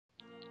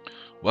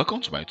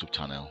Welcome to my YouTube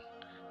channel.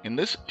 In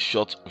this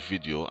short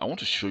video, I want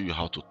to show you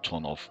how to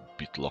turn off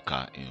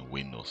Bitlocker in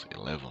Windows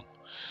 11.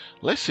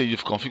 Let's say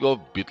you've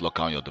configured Bitlocker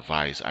on your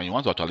device and you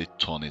want to actually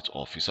turn it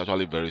off. It's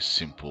actually very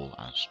simple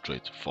and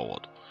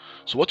straightforward.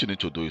 So what you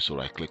need to do is to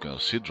right click on your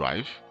C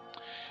drive,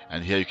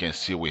 and here you can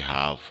see we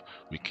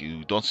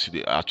don't see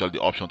the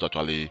option to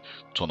actually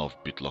turn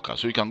off Bitlocker.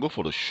 So you can go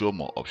for the show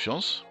more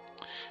options,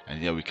 and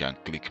here we can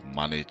click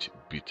manage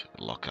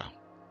Bitlocker.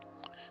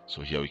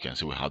 So here we can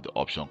see we have the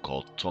option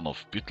called turn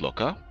off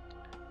Bitlocker,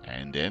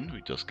 and then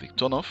we just click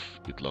turn off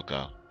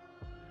Bitlocker,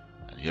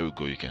 and here we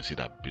go. You can see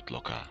that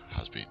Bitlocker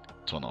has been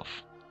turned off.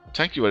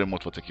 Thank you very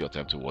much for taking your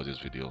time to watch this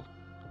video.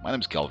 My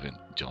name is Calvin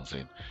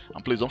Johnson,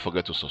 and please don't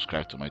forget to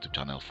subscribe to my YouTube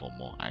channel for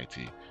more IT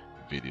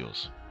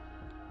videos.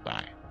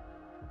 Bye.